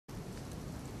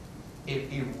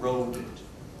it eroded.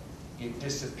 It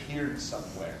disappeared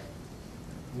somewhere.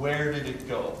 Where did it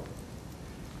go?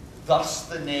 Thus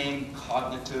the name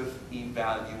cognitive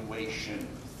evaluation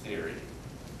theory.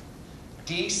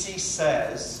 DC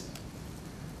says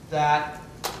that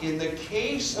in the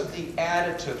case of the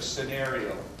additive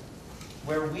scenario,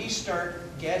 where we start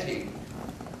getting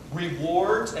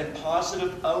rewards and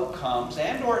positive outcomes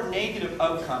and or negative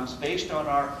outcomes based on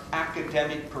our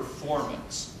academic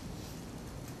performance,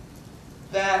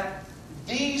 that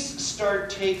these start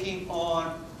taking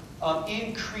on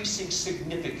increasing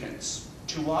significance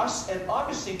to us and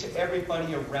obviously to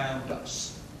everybody around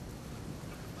us,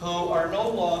 who are no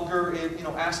longer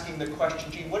asking the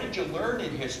question, gee, what did you learn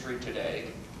in history today?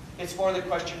 It's more the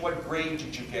question, what grade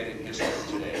did you get in history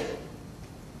today?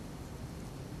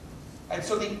 And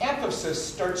so the emphasis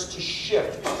starts to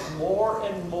shift more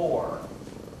and more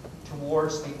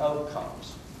towards the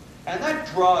outcomes. And that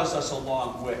draws us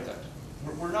along with it.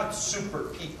 We're not super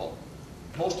people.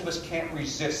 Most of us can't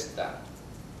resist that.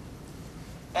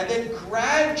 And then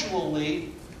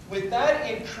gradually, with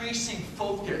that increasing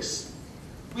focus,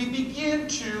 we begin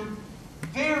to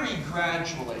very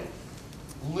gradually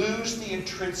lose the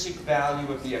intrinsic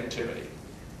value of the activity.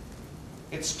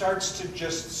 It starts to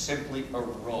just simply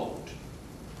erode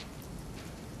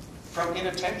from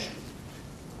inattention.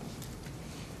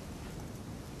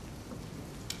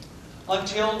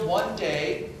 Until one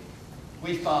day,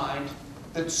 we find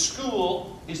that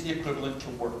school is the equivalent to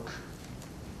work.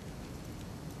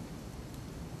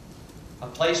 A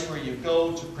place where you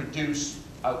go to produce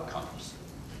outcomes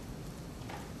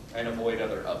and avoid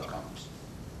other outcomes.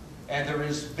 And there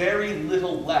is very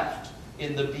little left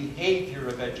in the behavior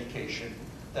of education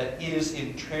that is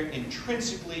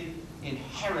intrinsically,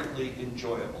 inherently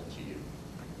enjoyable to you.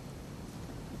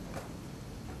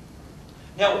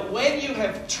 Now, when you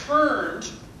have turned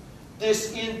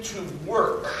this into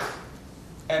work,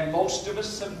 and most of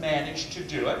us have managed to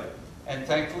do it, and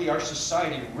thankfully our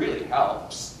society really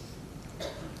helps,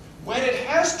 when it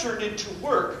has turned into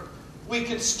work, we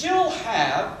can still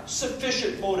have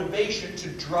sufficient motivation to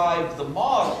drive the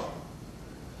model.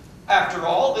 After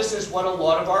all, this is what a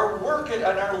lot of our work and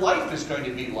our life is going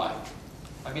to be like.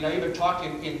 I mean, I even talked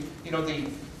in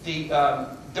the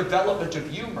development of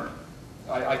humor.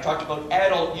 I talked about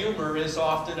adult humor is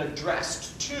often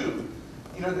addressed to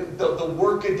the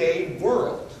workaday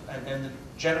world and the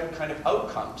general kind of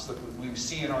outcomes that we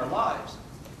see in our lives.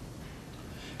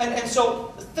 And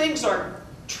so things aren't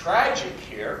tragic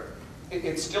here.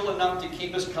 It's still enough to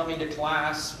keep us coming to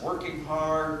class, working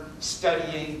hard,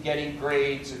 studying, getting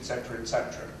grades, etc.,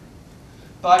 etc.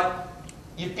 But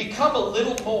you've become a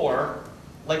little more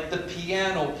like the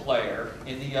piano player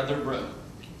in the other room,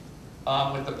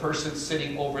 with the person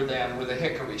sitting over them with a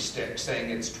hickory stick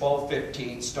saying it's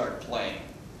 12:15, start playing,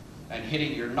 and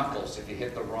hitting your knuckles if you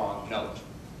hit the wrong note.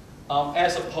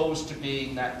 As opposed to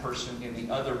being that person in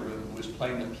the other room who is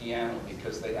playing the piano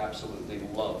because they absolutely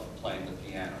love playing the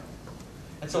piano.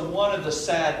 And so one of the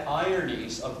sad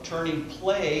ironies of turning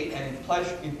play and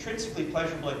intrinsically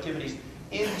pleasurable activities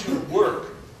into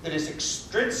work that is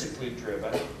extrinsically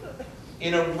driven,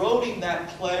 in eroding that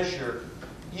pleasure,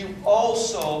 you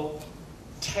also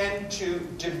tend to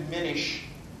diminish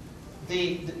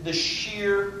the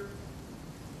sheer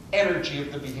energy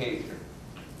of the behavior.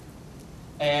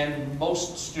 And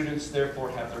most students,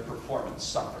 therefore, have their performance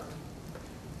suffer.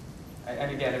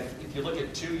 And again, if you look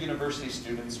at two university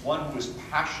students, one who is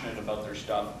passionate about their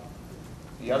stuff,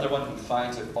 the other one who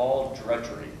finds it all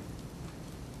drudgery,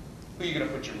 who are you going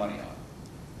to put your money on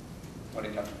when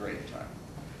it comes to grading time?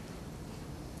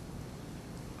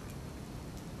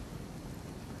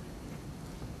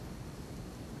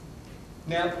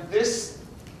 Now, this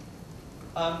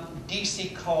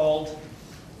DC called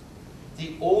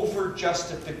the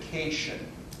over-justification.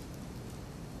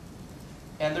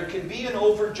 And there can be an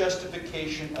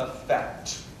over-justification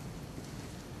effect.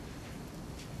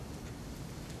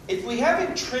 If we have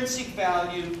intrinsic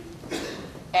value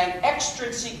and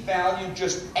extrinsic value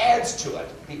just adds to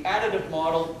it, the additive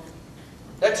model,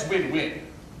 that's win-win.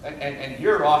 And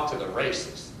you're off to the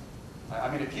races. I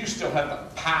mean, if you still have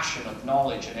the passion of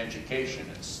knowledge and education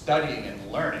and studying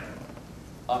and learning,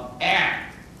 and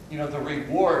the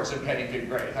rewards of getting good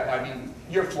grades, I mean,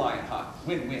 you're flying high.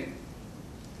 Win-win.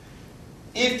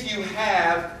 If you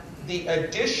have the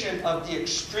addition of the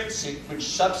extrinsic, which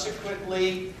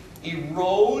subsequently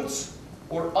erodes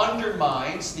or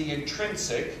undermines the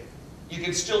intrinsic, you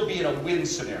can still be in a win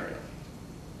scenario.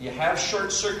 You have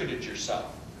short-circuited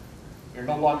yourself. You're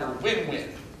no longer win-win.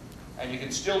 And you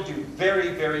can still do very,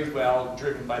 very well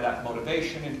driven by that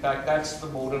motivation. In fact, that's the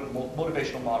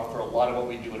motivational model for a lot of what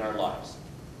we do in our lives.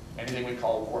 anything we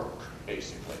call work,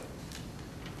 basically.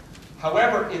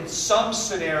 However, in some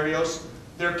scenarios,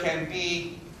 there can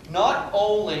be not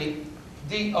only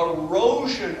the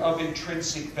erosion of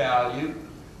intrinsic value,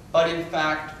 but in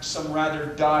fact, some rather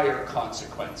dire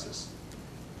consequences.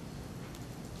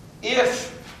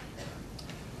 If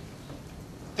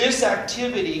this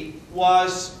activity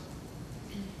was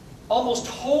almost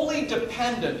wholly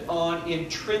dependent on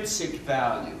intrinsic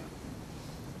value,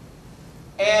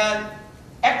 and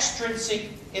extrinsic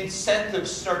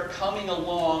incentives start coming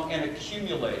along and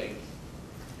accumulating,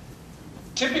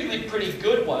 typically pretty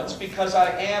good ones because I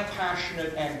am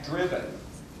passionate and driven,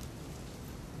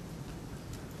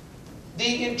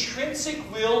 the intrinsic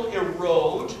will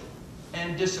erode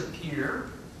and disappear.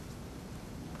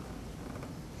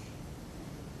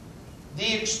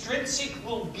 The extrinsic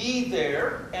will be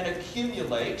there and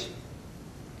accumulate.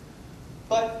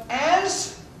 But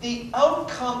as the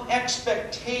outcome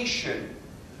expectation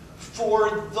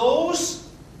for those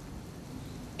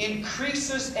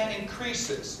increases and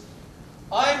increases,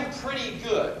 I'm pretty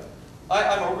good.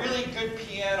 I'm a really good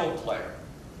piano player.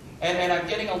 And I'm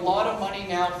getting a lot of money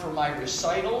now for my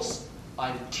recitals.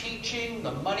 I'm teaching,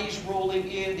 the money's rolling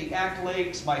in, the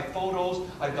accolades, my photos,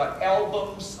 I've got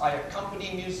albums, I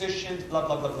accompany musicians, blah,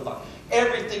 blah, blah, blah, blah.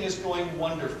 Everything is going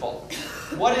wonderful.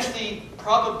 What is the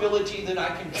probability that I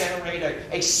can generate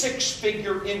a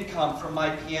six-figure income from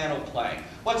my piano playing?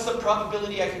 What's the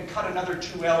probability I can cut another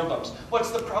 2 albums?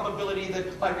 What's the probability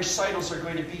that my recitals are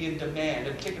going to be in demand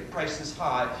and ticket prices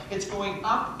high? It's going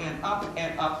up and up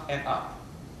and up and up.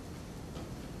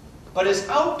 But as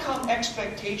outcome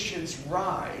expectations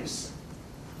rise,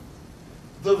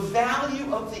 the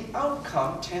value of the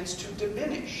outcome tends to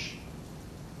diminish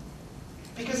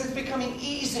because it's becoming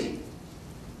easy.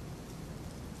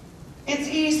 It's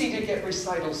easy to get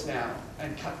recitals now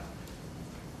and cut.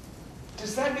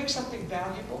 Does that make something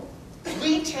valuable?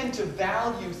 We tend to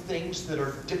value things that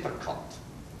are difficult.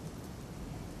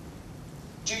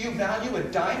 Do you value a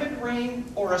diamond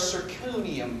ring or a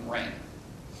zirconium ring?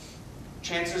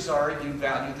 Chances are you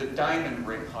value the diamond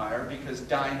ring higher because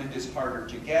diamond is harder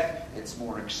to get, it's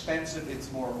more expensive,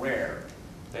 it's more rare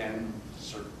than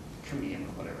zirconium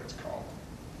or whatever it's called.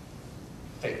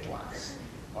 Fake glass.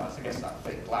 Well, I guess not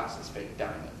fake glass, it's fake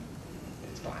diamond.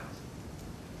 It's glass.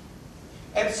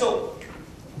 And so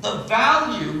the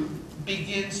value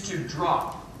begins to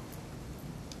drop.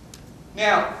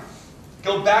 Now,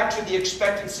 go back to the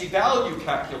expectancy value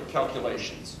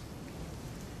calculations.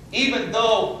 Even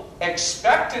though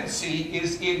expectancy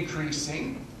is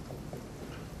increasing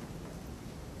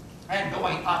and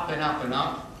going up and up and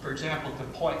up, for example, to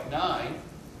 0.9,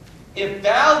 if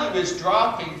value is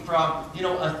dropping from,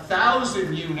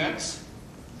 1,000 units,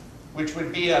 which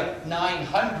would be a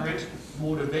 900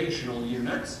 motivational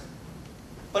units,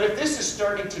 but if this is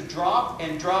starting to drop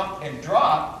and drop and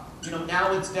drop,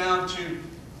 now it's down to,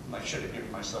 I should have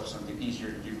given myself something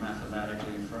easier to do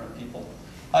mathematically in front of people,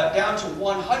 down to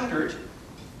 100,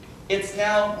 it's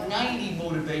now 90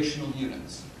 motivational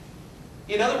units.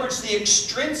 In other words, the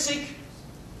extrinsic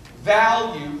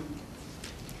value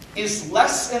is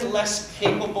less and less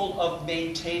capable of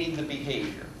maintaining the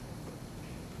behavior.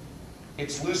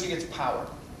 It's losing its power.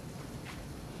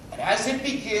 And as it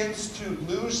begins to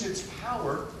lose its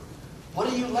power, what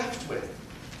are you left with?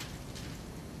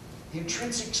 The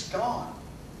intrinsic's gone.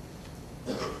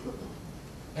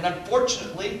 And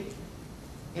unfortunately,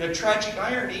 in a tragic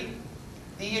irony,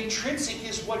 the intrinsic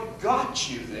is what got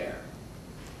you there.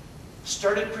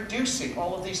 Started producing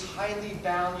all of these highly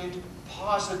valued,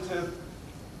 positive,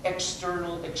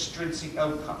 external, extrinsic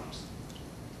outcomes.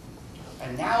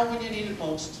 And now when you need it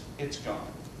most, it's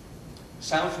gone.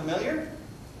 Sound familiar?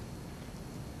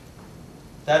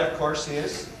 That, of course,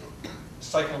 is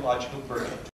psychological burnout.